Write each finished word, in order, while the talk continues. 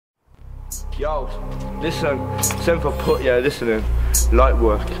Yo, listen, send for Putt, yeah, listening. Light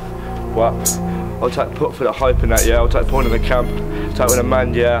work. What? I'll take Putt for the hype and that, yeah. I'll take point in the camp. Take with a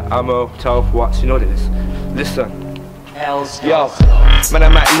man, yeah. Ammo, 12 watts, you know what it is. Listen. Yo, man, I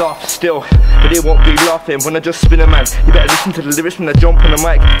might laugh still, but they won't be laughing when I just spin a man. You better listen to the lyrics when I jump on the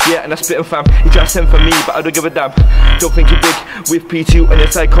mic. Yeah, and I spit 'em, fam. You try to send for me, but I don't give a damn. Don't think you're big with P2 on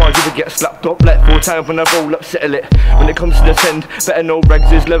your side cars. You would get slapped up like 4 times when I roll up, settle it. When it comes to the send, better know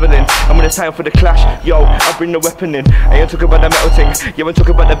RAGZ is leveling. And when it's time for the clash, yo, I bring the weapon in. I ain't talking about the metal thing. Yeah, I'm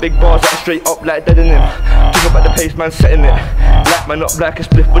talking about the big bars that are straight up like dead in him. Talking about the pace, man, setting it. Black man up like a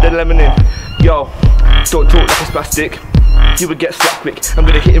spliff with a lemon in. Yo, don't talk like a spastic. You would get slapped quick. I'm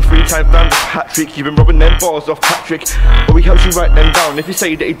gonna hit him 3 times, fam, with hat-trick. You've been robbing them bars off Patrick. But we help you write them down. If you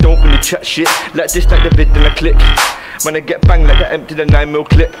say that you don't really chat shit, like this, like the vid, then I click. When I get banged like I emptied a 9mm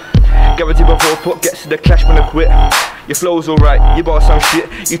clip. Guarantee before Putt gets to the clash when I quit. Your flow's alright, your bars sound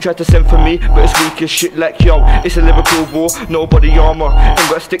shit. You tried to send for me, but it's weak as shit. Like yo, it's a lyrical war, no body armor. Ain't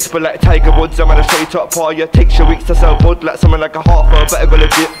got sticks, but like Tiger Woods, I'm at a straight up par. Yeah, takes your weeks to sell bud like someone like a halfer. Better go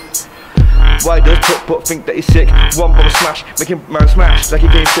legit. Why does Putt think that he's sick? One bomb smash, making man smash like he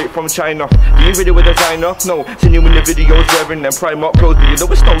came straight from China. Do you really with a designer? No, seen you in the videos wearing them Primark clothes. But you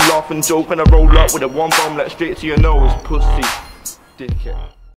know it's no laughing joke when I roll up with a 1 bomb like straight to your nose. Pussy, dickhead.